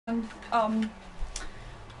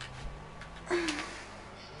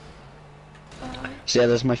So yeah,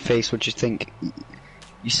 there's my face. What do you think?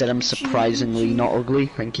 You said I'm surprisingly not ugly.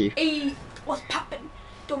 Thank you. Hey, what's poppin'?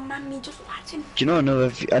 Don't mind me just watching. Do you know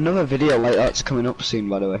another video like that's coming up soon,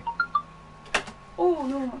 by the way? Oh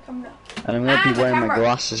no, my camera. And I'm gonna be wearing my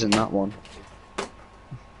glasses in that one.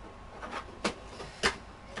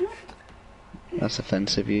 That's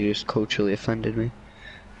offensive. You just culturally offended me.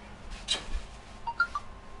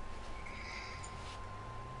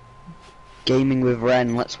 Gaming with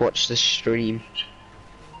Ren. Let's watch this stream.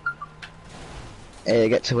 Hey, I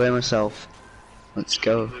get to wear myself. Let's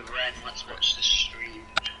go. With Ren, let's watch this stream.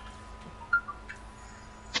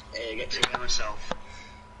 Hey, I get to wear myself.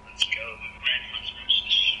 Let's go. With Ren, let's watch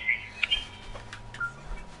this stream.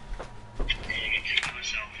 Hey, I get to wear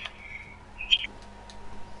myself.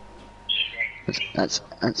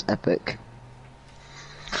 That's epic.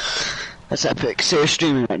 That's epic. So you're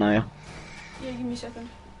streaming right now, yeah? Yeah, give me a second.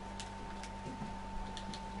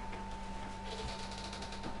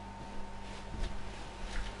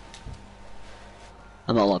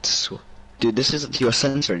 I'm not allowed to swear. Dude, this isn't, you're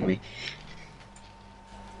censoring me.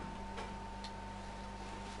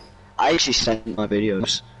 I actually sent my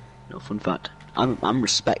videos. No, fun fact. I'm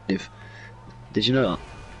respective. Did you know that?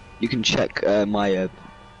 You can check my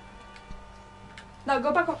No,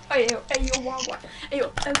 go back up. Hey yo, what? Hey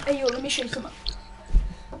yo, let me show you something.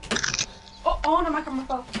 Oh no, my camera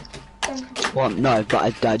fell. Well, no,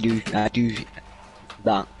 but I do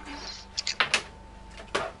that.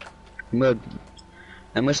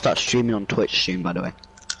 I'm gonna start streaming on Twitch soon, by the way.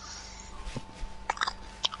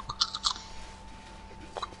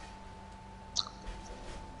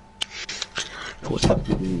 What's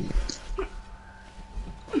happening?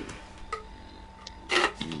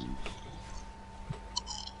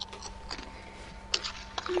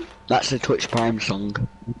 That's the Twitch Prime song.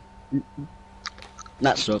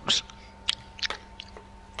 That sucks.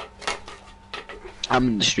 I'm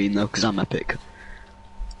in the stream though, cause I'm epic.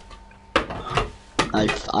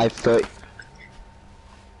 I've 30.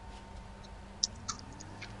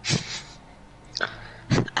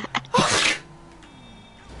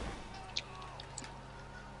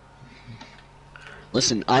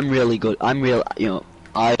 Listen, I'm really good. You know,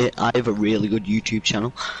 I have a really good YouTube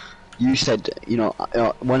channel. You said, you know,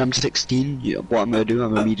 when I'm 16, you know, what I'm gonna do?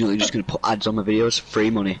 I'm immediately just gonna put ads on my videos, free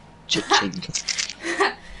money. Cha-ching.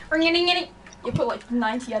 You put like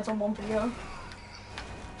 90 ads on one video.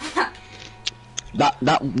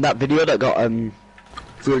 That video that got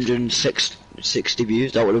 360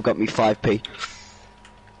 views, that would have got me 5p.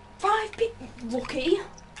 5p? Lucky.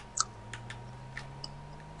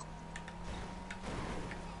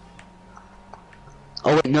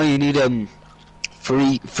 Oh wait, no, you need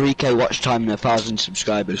 3k watch time and 1,000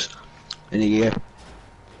 subscribers in a year.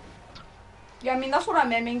 Yeah, I mean that's what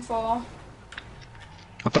I'm aiming for.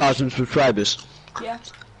 1,000 subscribers. Yeah.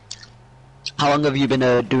 How long have you been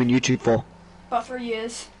doing YouTube for? About 3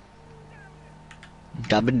 years.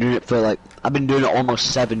 I've been doing it for like, I've been doing it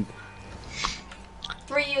almost 7.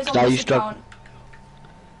 3 years on this account.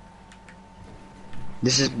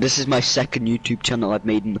 This is my second YouTube channel I've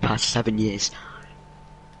made in the past 7 years.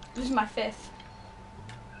 This is my 5th.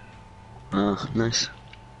 Oh, nice.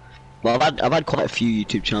 Well, I've had quite a few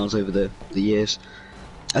YouTube channels over the years.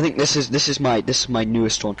 I think this is my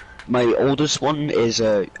newest one. My oldest one is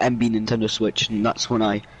MB Nintendo Switch, and that's when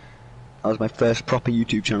that was my first proper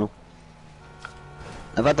YouTube channel.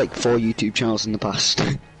 I've had like 4 YouTube channels in the past.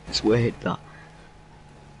 It's weird that.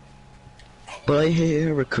 But I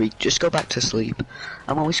hear a creak, just go back to sleep.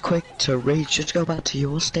 I'm always quick to rage, just go back to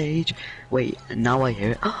your stage. Wait, now I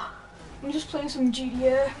hear it. I'm just playing some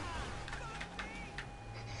Gta.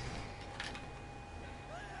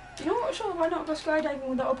 You know what, sure, why not go skydiving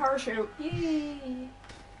without a parachute? Yay!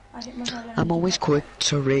 I hit my head. I'm always quick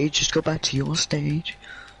to rage, just go back to your stage.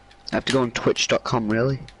 I have to go on twitch.com,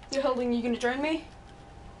 really? You're holding, you gonna join me?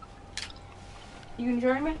 You gonna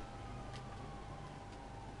join me?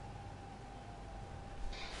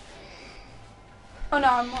 Oh no,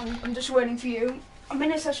 I'm just waiting for you. I'm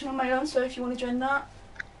in a session on my own, so if you want to join that.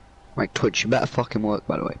 Right, Twitch, you better fucking work,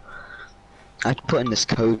 by the way. I had to put in this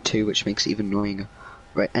code too, which makes it even annoying.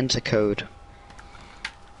 Right, enter code.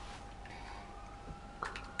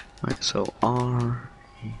 Right, so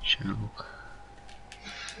RHL.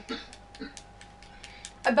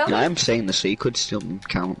 Yeah, I'm saying this, so you could still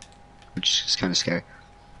count, which is kind of scary.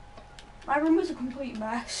 My room is a complete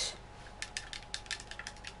mess.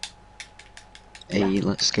 Hey,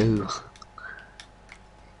 let's go.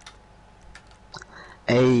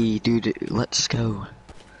 Hey, dude, let's go.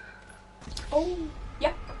 Oh,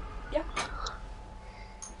 yeah, yeah.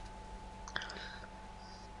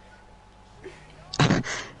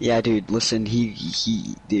 Yeah, dude, listen,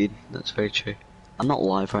 dude, that's very true. I'm not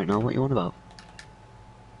live right now, what you on about?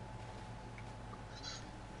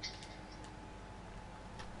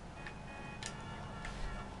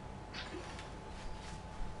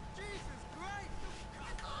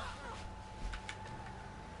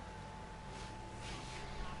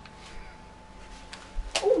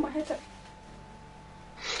 Oh, my head's up.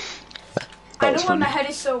 That I was know why funny. my head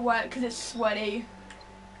is so wet because it's sweaty.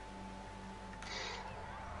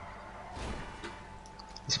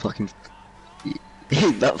 It's fucking...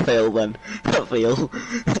 that failed then. That failed.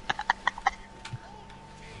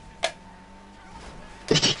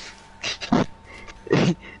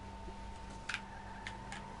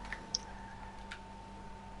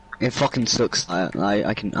 It fucking sucks.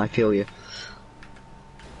 I feel you.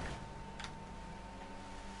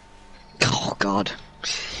 Oh god.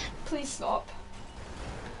 Please stop.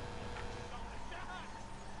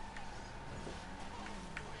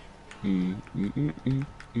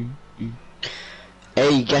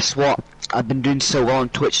 Hey, guess what? I've been doing so well on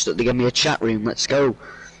Twitch that they gave me a chat room. Let's go.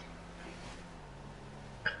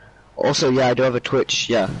 Also, yeah, I do have a Twitch.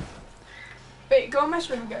 Yeah, Wait, go on my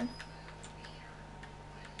stream again.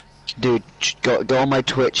 dude, go on my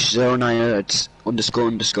Twitch 09nerds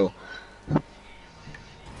 __.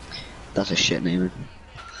 That's a shit name. Man.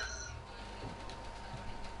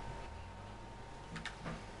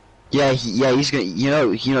 Yeah, he's gonna. You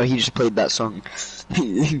know, he just played that song.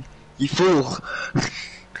 You fool!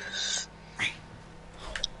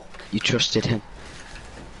 You trusted him.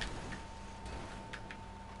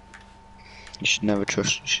 You should never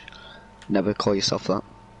trust. You should never call yourself that.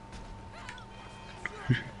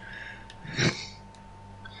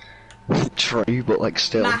 True, but like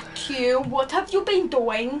still. Matthew, what have you been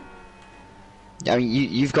doing? I mean,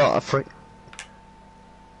 you've got a free.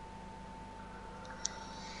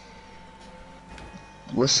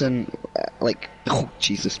 Listen, like, oh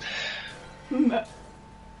Jesus.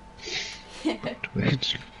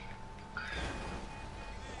 Twitch.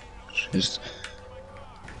 Just.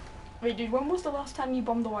 Wait, dude, when was the last time you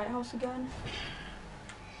bombed the White House again?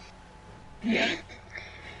 Yeah.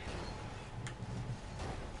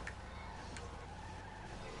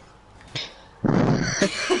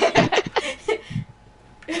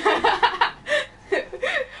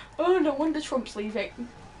 Oh, no wonder Trump's leaving.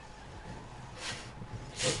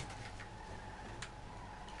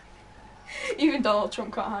 Even Donald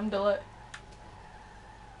Trump can't handle it.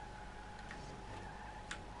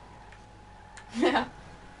 Yeah.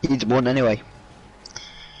 He's won anyway.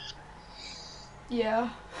 Yeah.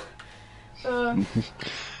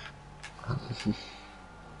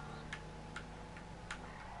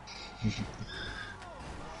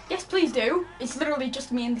 Yes, please do. It's literally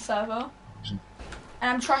just me and the server. And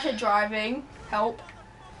I'm trash at driving. Help.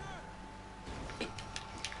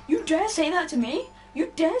 You dare say that to me?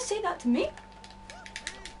 You dare say that to me?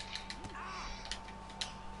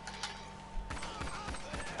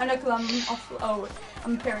 I know, because I'm off. Oh,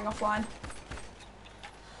 I'm appearing offline.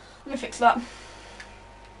 Let me fix that.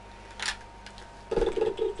 But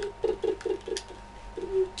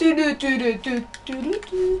do you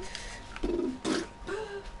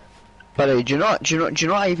know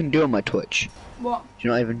what I even do on my Twitch? What? Do you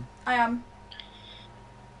not even? I am.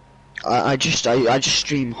 I just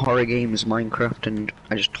stream horror games, Minecraft, and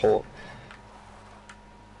I just talk.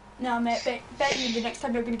 No, mate, bet you the next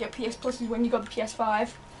time you're gonna get PS Plus is when you got the PS5.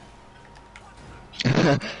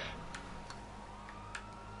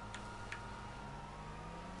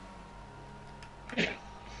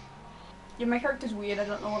 Yeah, my character's weird. I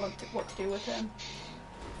don't know what to do with him.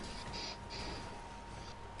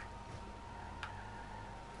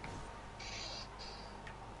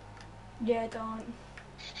 Yeah, don't.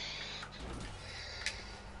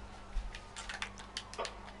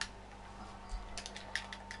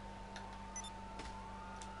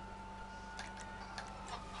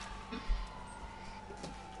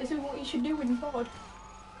 This is what you should do when you're bored.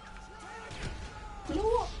 You know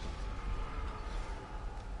what?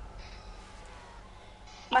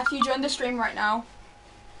 Matthew, join the stream right now.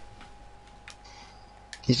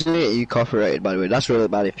 He's gonna get you copyrighted, by the way. That's really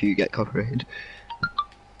bad if you get copyrighted.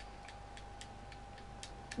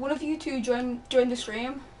 One of you two join the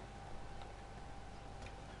stream.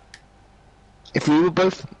 If we were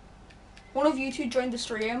both, One of you two join the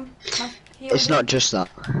stream. it's not just that.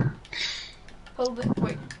 Hold it.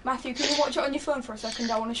 Wait, Matthew, can you watch it on your phone for a second?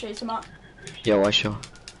 I want to show you something. Yeah, why sure?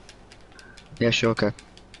 Yeah, sure, okay.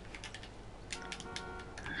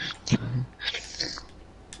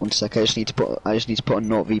 1 sec, I just need to put on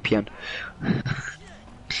NordVPN.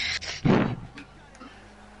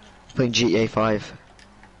 Playing GTA 5.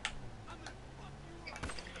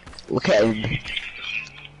 Look at him.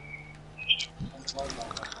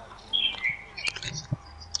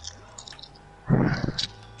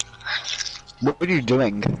 What were you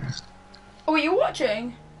doing? Oh, are you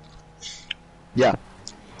watching? Yeah.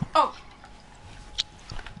 Oh.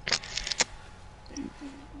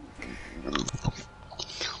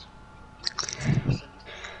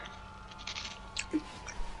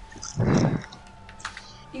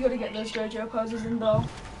 You gotta get those JoJo poses in though.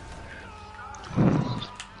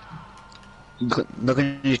 Look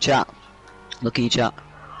in your chat. Look in your chat.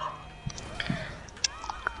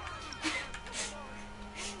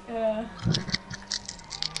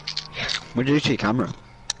 What did you do to your camera?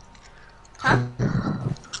 Huh?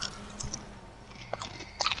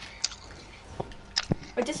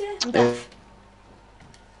 What did you say? I'm deaf.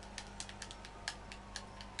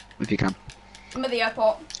 If you can. I'm at the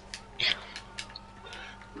airport.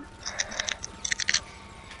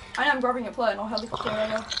 I know I'm grabbing a plane or helicopter or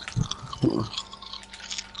whatever.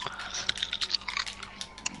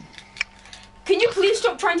 Can you please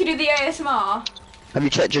stop trying to do the ASMR? Have you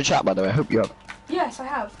checked your chat, by the way? I hope you have. Yes, I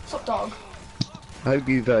have. Sup dog. I hope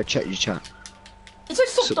you've checked your chat. It says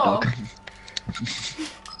sup dog.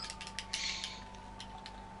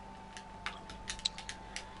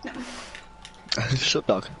 Sup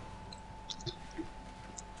dog.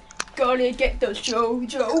 Gotta get those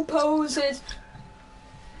JoJo poses.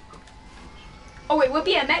 Oh wait, we're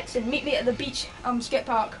BMXing. Meet me at the beach skate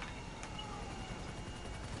park.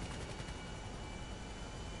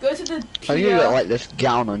 Go to the pier. Have you got like this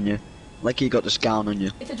gown on you? Like you got this gown on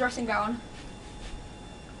you. It's a dressing gown.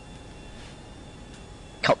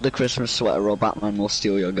 Cop the Christmas sweater or Batman will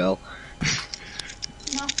steal your girl.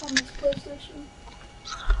 Not on this PlayStation.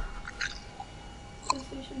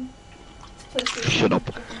 PlayStation. It's PlayStation. Shut up.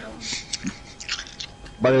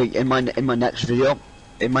 By the way, in my next video,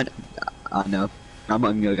 I know, I'm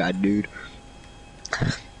not your guy, dude.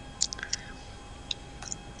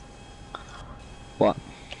 What?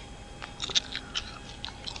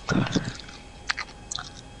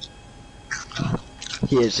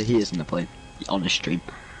 He is in the plane on the stream.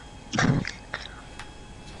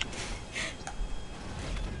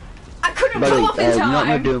 I couldn't By the pull way, up in you know what I'm time.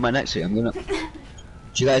 gonna do in my next video? I'm gonna. Do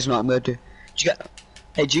you guys know what I'm gonna do?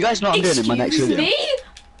 Hey, do you guys know what I'm doing in my next video? Me?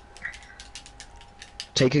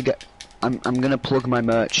 Take a get. I'm gonna plug my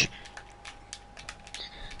merch.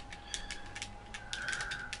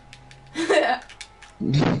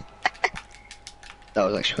 That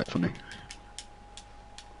was actually quite funny.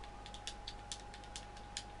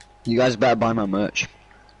 You guys better buy my merch.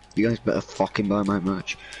 You guys better fucking buy my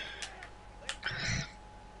merch.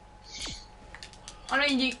 I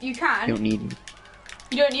mean, you can. You don't need.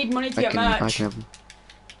 You don't need money to get merch. I can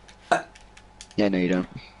have. Yeah, no, you don't.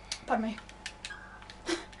 Pardon me.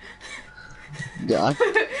 Yeah,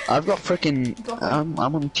 I've got freaking. I'm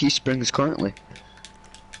on Teesprings currently.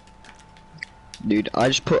 Dude, I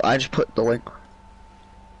just put the link.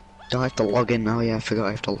 Do I have to log in now? Yeah, I forgot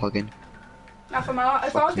I have to log in. Now,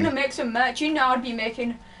 if I was gonna make some merch, you know, I would be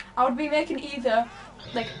making either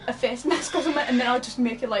like a face mask or something, and then I'll just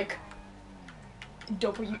make it like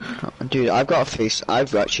W. Dude, I've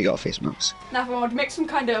actually got a face mask. Now, if I would make some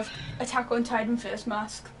kind of Attack on Titan face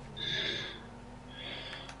mask.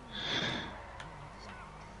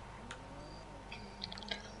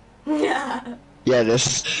 Yeah. Yeah, it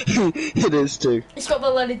is. It is too. It's got the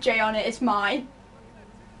letter J on it. It's mine.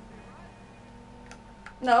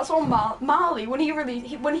 No, that's all Marley. When he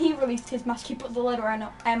released his mask, he put the letter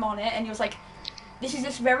M on it, and he was like, "This is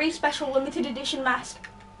this very special limited edition mask."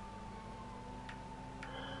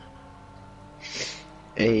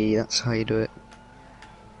 Hey, that's how you do it.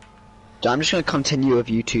 I'm just gonna continue with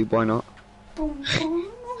YouTube. Why not? Boom,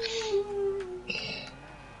 boom.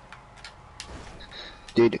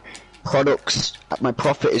 Dude, products. My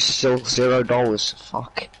profit is still $0.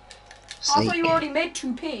 Fuck. I thought you already made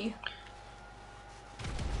 2p.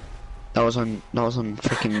 That was on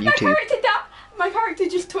freaking YouTube. My character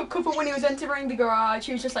just took cover when he was entering the garage.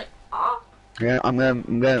 He was just like, ah. Yeah, I'm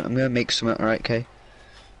gonna make some. Alright, okay.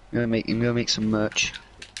 I'm gonna make some merch.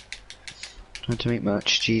 Trying to make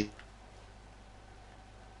merch. Jeez.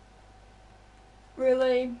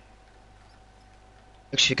 Really?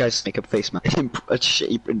 Actually, guys, make a face mask. A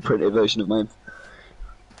shitty printed version of mine.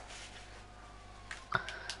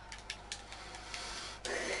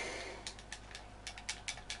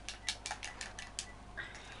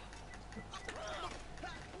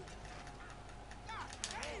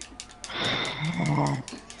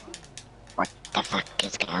 What the fuck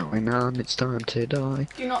is going on? It's time to die.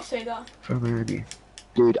 Do not say that. From any.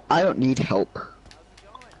 Dude, I don't need help.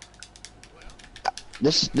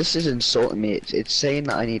 This is insulting me. It's saying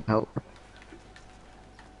that I need help.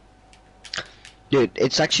 Dude,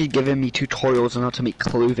 it's actually giving me tutorials on how to make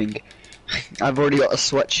clothing. I've already got a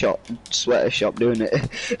sweater shop doing it.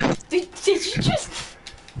 Did you just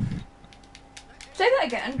say that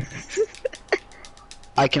again?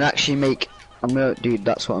 I can actually make. Dude,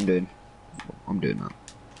 that's what I'm doing. I'm doing that.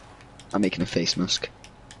 I'm making a face mask.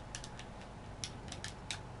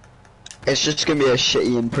 It's just gonna be a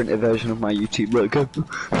shitty imprinted version of my YouTube logo.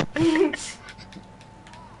 It's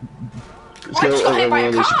Why did you get hit by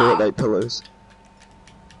a car? Like pillows.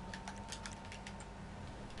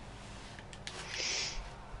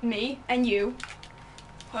 Me and you,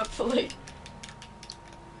 hopefully.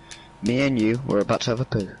 Me and you, we're about to have a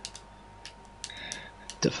poo.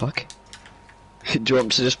 The fuck? Do you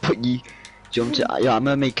want to just put you? Do you want to? Yeah, I'm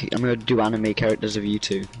gonna do anime characters of you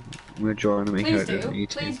two. I'm gonna draw anime characters of you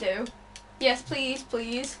two. Please do. Yes, please,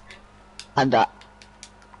 please. And that.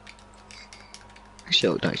 She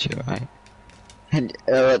looked actually alright. And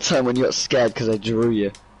that time when you got scared because I drew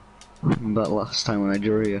you. That last time when I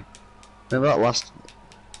drew you. Remember that last?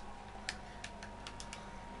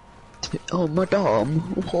 Oh,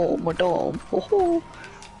 madame. Oh, madame. Oh.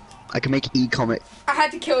 I can make e-comic. I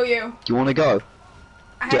had to kill you. Do you want to go?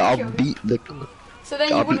 I had Dude, to I'll kill you. beat the. So then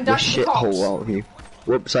you I'll wouldn't beat the die to the cops. shithole out of you.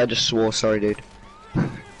 Whoops! I just swore. Sorry, dude.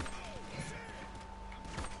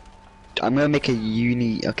 I'm gonna make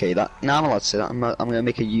a Okay, that. Now I'm allowed to say that. I'm gonna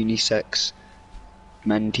make a unisex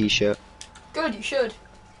men t-shirt. Good, you should.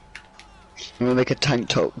 I'm gonna make a tank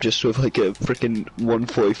top just with like a freaking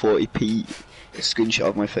 140p screenshot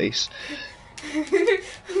of my face.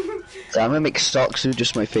 I'm gonna make socks with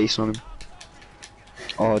just my face on them.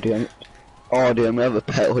 Oh dude, I'm gonna have a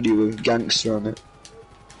pet hoodie with gangster on it.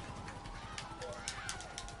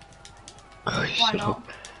 Oh, Why not?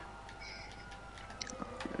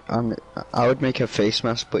 I would make a face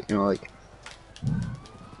mask, but you know, like,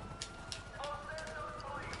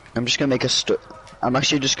 I'm just gonna make I'm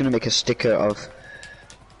actually just gonna make a sticker of.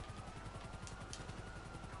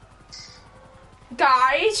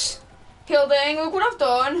 Guys, Hilding, look what I've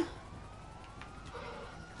done.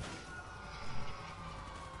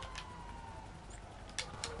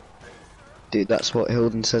 Dude, that's what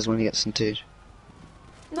Hilden says when he gets into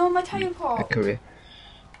No, my tire a pop. career.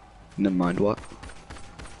 Never mind, what?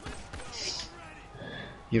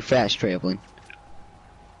 You're fast traveling.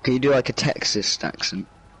 Can you do like a Texas accent?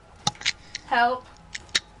 Help.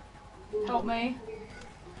 Help me.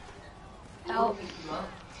 Help.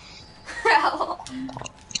 Help.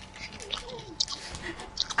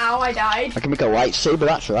 Ow, I died. I can make a lightsaber,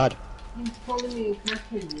 that's rad.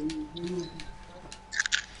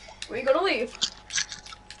 Where you gonna leave?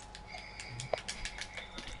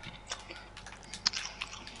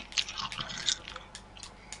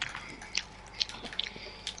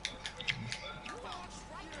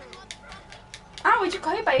 Ow, we just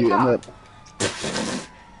got hit by a Dude, car.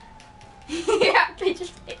 Yeah, they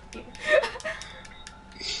just hit you.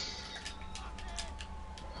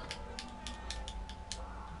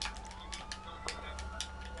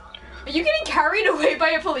 Are you getting carried away by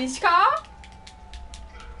a police car?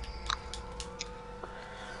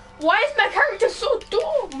 Why is my character so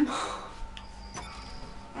dumb?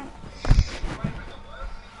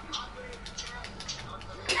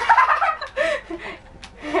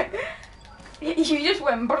 You just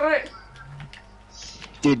went brrrt.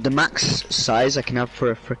 Dude, the max size I can have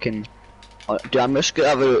for a freaking. Dude, I'm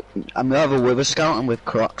gonna have a Wither Skeleton with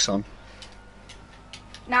Crocs on.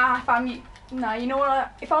 Nah, nah, you know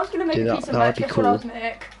what? If I was gonna make Dude, a piece of that'd merch, be guess what I cool. would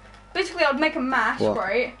make? Basically, I'd make a mask, What?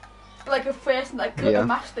 right? Like a face, like Yeah. a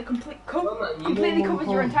mask that completely covers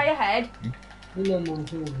your entire head.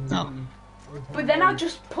 No. But then I'll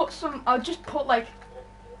just put like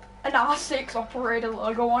an R6 operator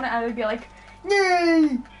logo on it, and it'd be like,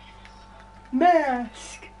 yay,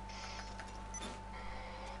 mask.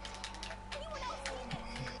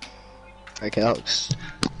 Okay, that looks.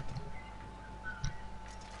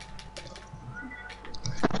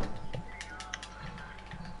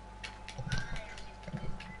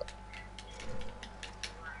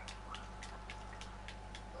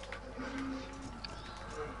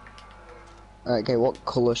 Okay, what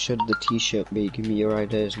colour should the t-shirt be? Give me your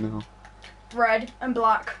ideas now. Red and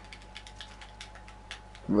black.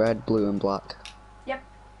 Red, blue and black. Yep.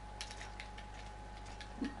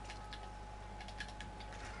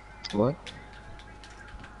 What?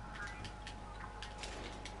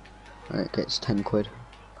 Okay, it's 10 quid,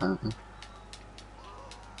 apparently.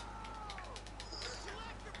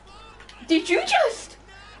 Did you try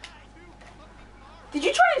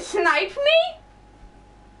and snipe me?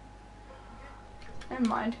 Never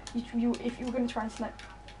mind. If you were gonna try and snipe.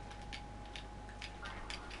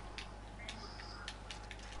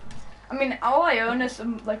 I mean, all I own is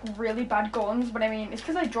some like really bad guns, but I mean, it's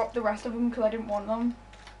because I dropped the rest of them because I didn't want them.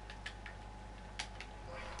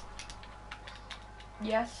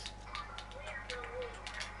 Yes.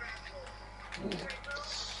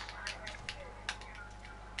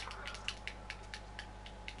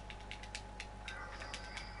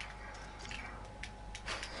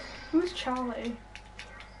 Who's Charlie?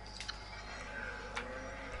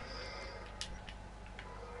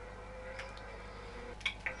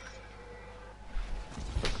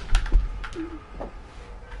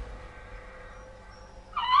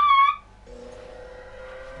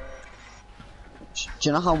 Do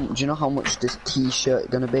you know how much this T-shirt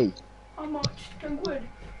gonna be? How much? 10 quid.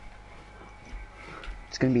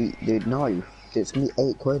 It's gonna be, dude. No, it's gonna be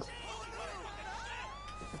 £8.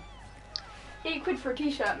 8 quid for a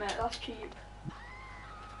t-shirt, mate. That's cheap.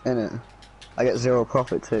 Innit? I get 0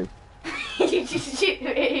 profit too.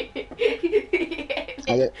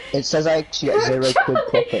 It says I actually get 0 quid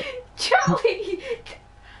profit. Charlie,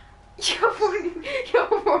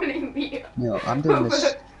 you're warning me. No, I'm doing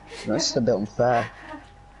this. No, this is a bit unfair.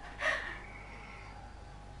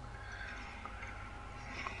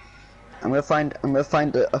 I'm gonna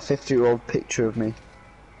find a 50-year-old picture of me.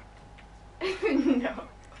 No.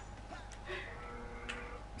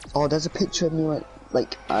 Oh, there's a picture of me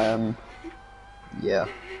yeah.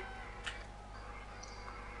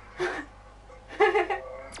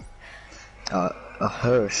 A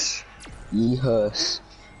hearse. Ye hearse.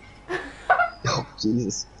 Oh,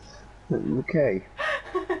 Jesus. Okay.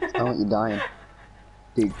 I want you dying.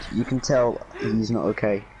 Dude, you can tell he's not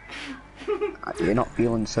okay. You're not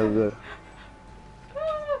feeling so good.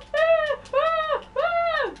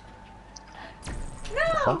 No.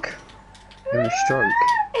 Fuck. You're in a stroke.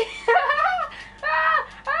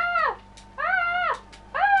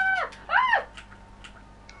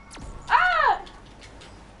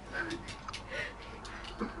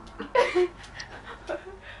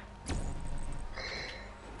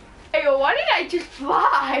 Hey, why did I just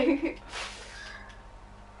fly?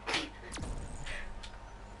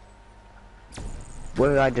 What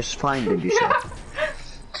did I just find, did you say?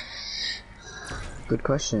 Good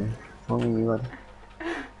question. If only you had...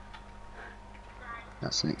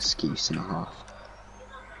 That's an excuse and a half.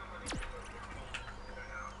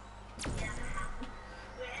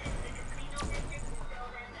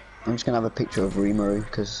 I'm just gonna have a picture of Rimuru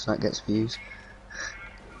because that gets views.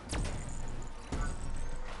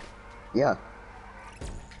 Yeah.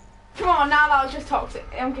 Come on, now that was just toxic.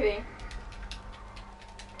 I'm kidding.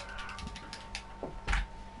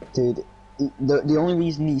 Dude, the only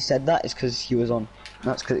reason he said that is because he was on.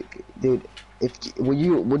 That's because, dude, if would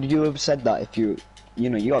you have said that if you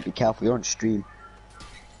know, you gotta be careful. You're on stream.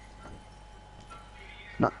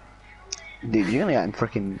 Not, dude, you're gonna get him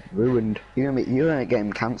freaking ruined. You're gonna get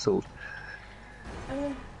him cancelled.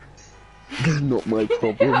 Not my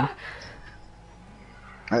problem.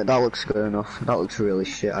 That looks good enough. That looks really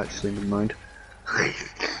shit, actually. Never mind.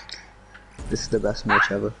 This is the best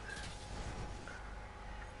match ever.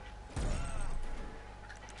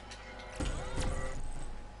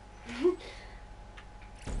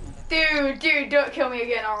 Dude, don't kill me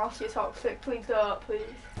again or else you're toxic. Please don't, please.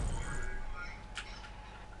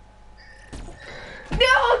 No,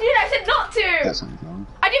 dude, I said not to! That sounds wrong.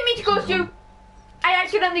 I didn't mean to ghost you. I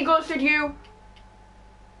accidentally ghosted you.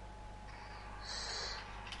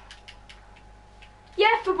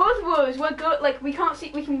 Yeah, for both of us, we're good. Like, we can't see,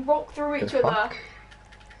 we can walk through each other.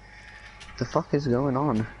 The fuck is going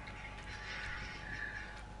on?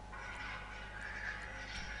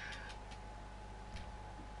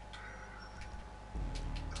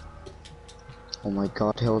 Oh my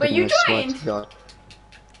god, Hilda, But you swear joined. to God.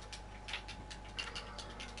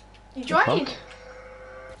 You joined. Fuck?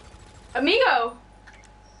 Amigo.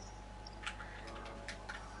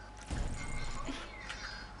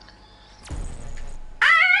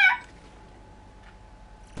 Ah!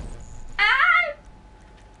 Ah!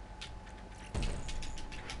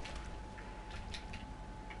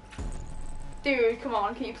 Dude, come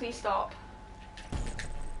on, can you please stop?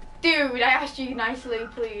 Dude, I asked you nicely,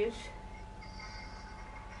 please.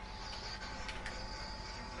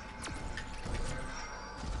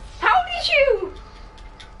 How did you?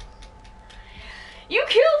 You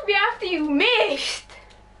killed me after you missed.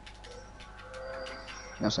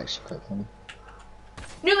 That's actually quite funny.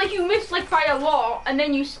 No, like you missed like by a lot, and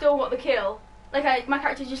then you still got the kill. Like my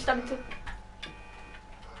character just started to.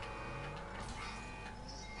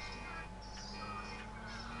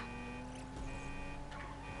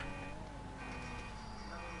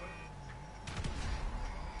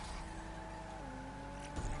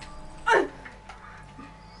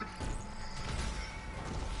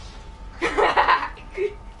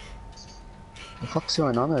 fuck's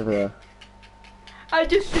going on over there? I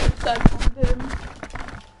just suicided him.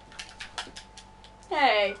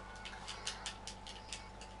 Hey.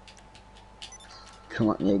 Come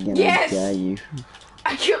at me again, Yes! I dare you.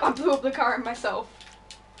 I blew up the car myself.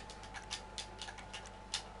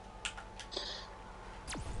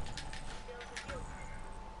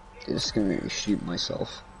 I'm just gonna shoot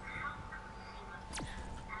myself.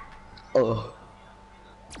 Oh.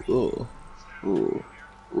 Oh. Oh.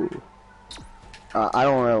 Oh. I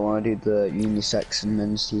don't really want to do the unisex and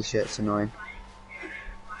men's t-shirts annoying.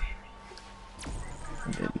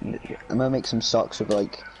 I'm gonna make some socks with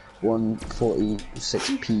like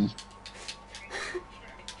 146p.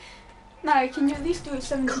 No, can you at least do it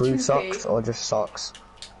 72p? Crew socks or just socks?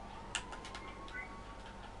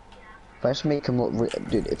 If I just make them look,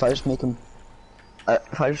 dude, if I just make them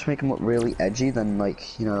look really edgy, then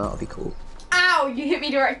like, you know, that'll be cool. Ow! You hit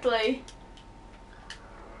me directly.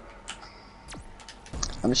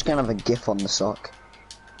 I'm just gonna have a GIF on the sock.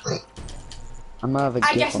 I'm gonna have a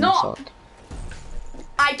GIF guess on not. the sock.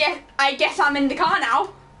 I guess I'm in the car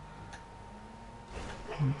now.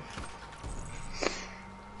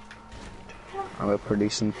 I'm gonna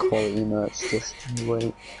produce some quality merch, just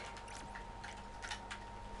wait.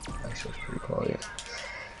 Actually, it's pretty quality.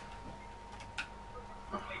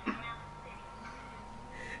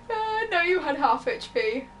 No, you had half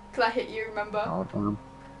HP. Because I hit you, remember? Oh, damn.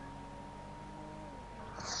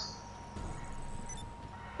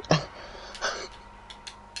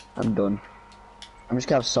 I'm done. I'm just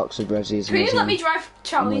gonna have socks with Resi's. Can you let me drive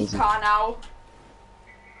Charlie's car now?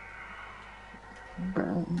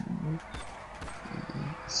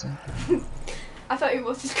 I thought it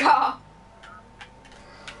was his car.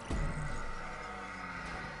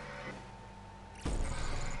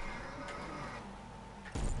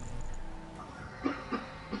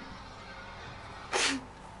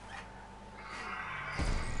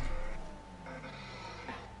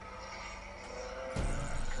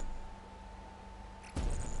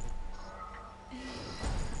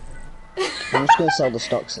 I'm just gonna sell the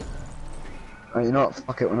stocks. Alright, you know what?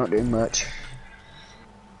 Fuck it, we're not doing merch.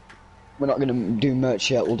 We're not gonna do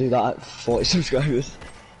merch yet, we'll do that at 40 subscribers.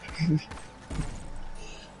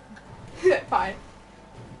 Fine.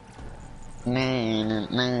 Nah, nah,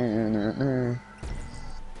 nah, nah, nah.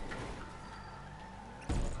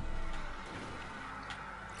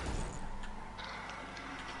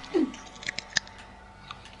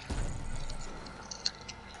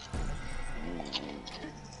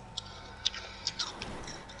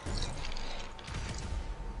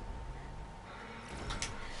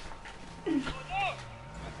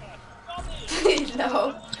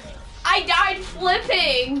 No. I died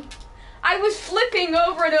flipping. I was flipping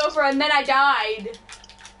over and over and then I died.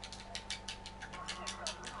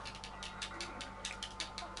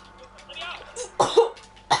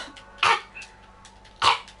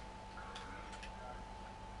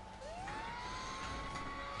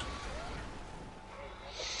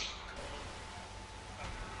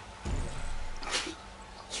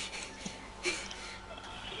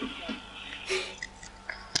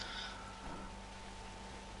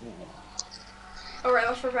 Alright,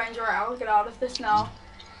 let's revenge. Alright, I'll get out of this now.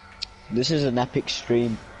 This is an epic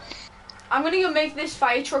stream. I'm gonna go make this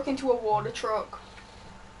fire truck into a water truck.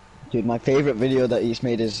 Dude, my favourite video that he's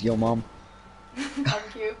made is your mom.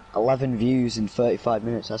 Thank you. 11 views in 35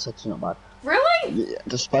 minutes, that's actually not bad. Really? Yeah,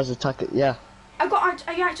 the Spaz attack, yeah. I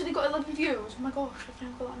actually got 11 views. Oh my gosh, I've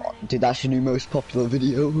never got that many. Dude, that's your new most popular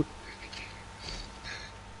video.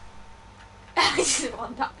 I just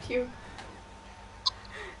want that you.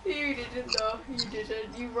 You didn't though. You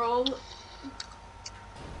didn't. You rolled.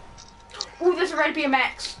 Ooh, there's a red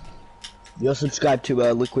BMX. You're subscribed to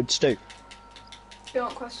Liquid Stew.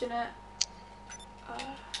 Don't question it.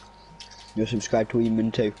 You're subscribed to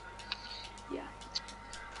Eamon too. Yeah.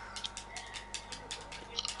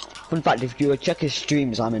 Fun fact, if you check his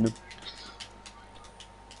streams, I'm in them.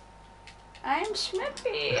 I'm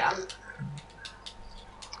Smippy.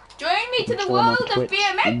 Join me to the Join on world of Twitch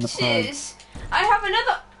in the BMXs. I have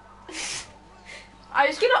another. I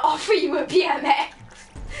was gonna offer you a BMX.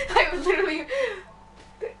 I was literally.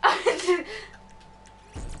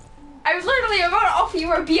 I was literally about to offer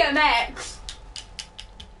you a BMX.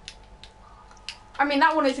 I mean,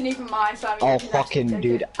 that one isn't even mine, so I mean, Oh, you can actually fucking take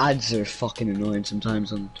dude, it. ads are fucking annoying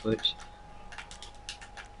sometimes on Twitch.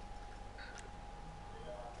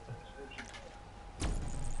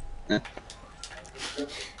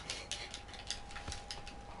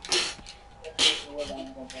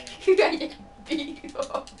 You got your beat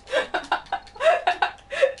up.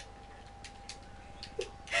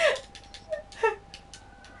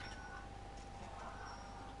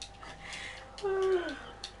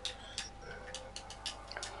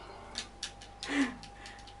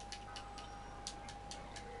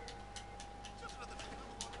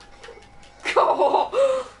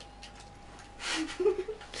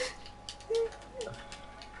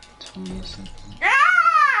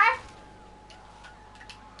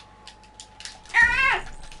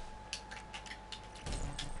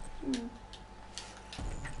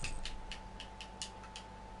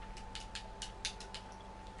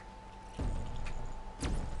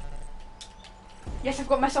 Yes, I've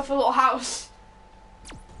got myself a little house.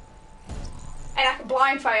 And I can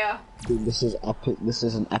blind fire. Dude, this is epic. This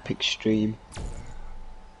is an epic stream.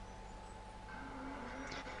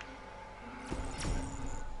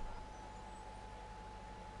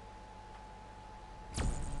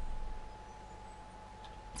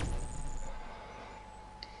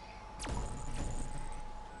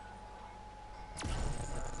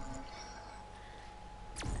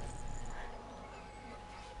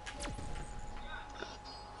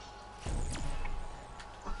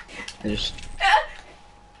 I just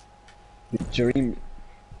dream.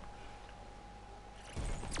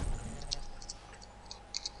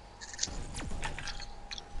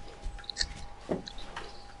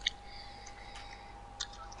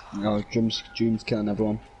 No, dreams killing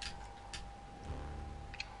everyone.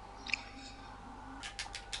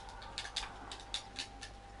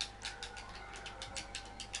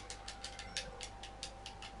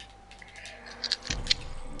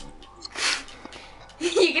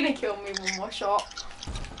 You're gonna kill me one more shot.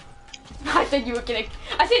 I said you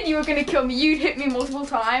were gonna kill me. You'd hit me multiple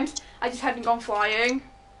times. I just hadn't gone flying.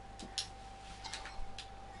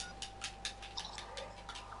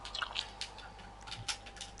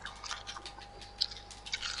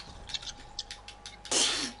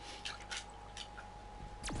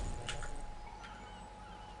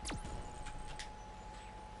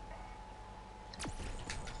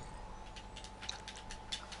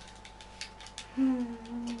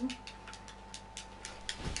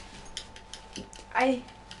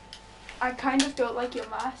 I kind of don't like your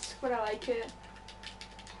mask, but I like it.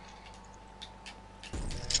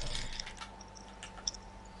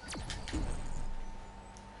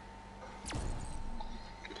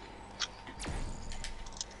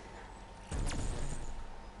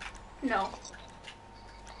 No.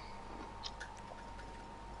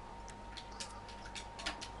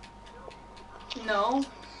 No.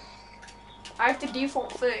 I have the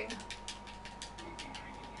default thing.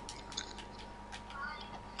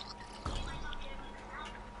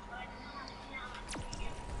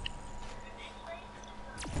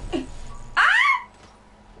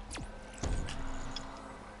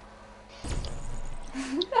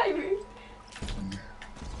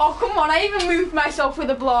 Oh, come on, I even moved myself with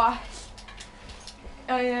a blast.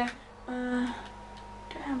 Oh, yeah.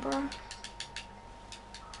 Damn, bro. Time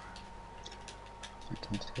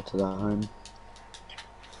to get to that home.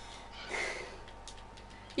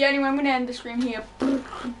 Yeah, anyway, I'm gonna end the stream here.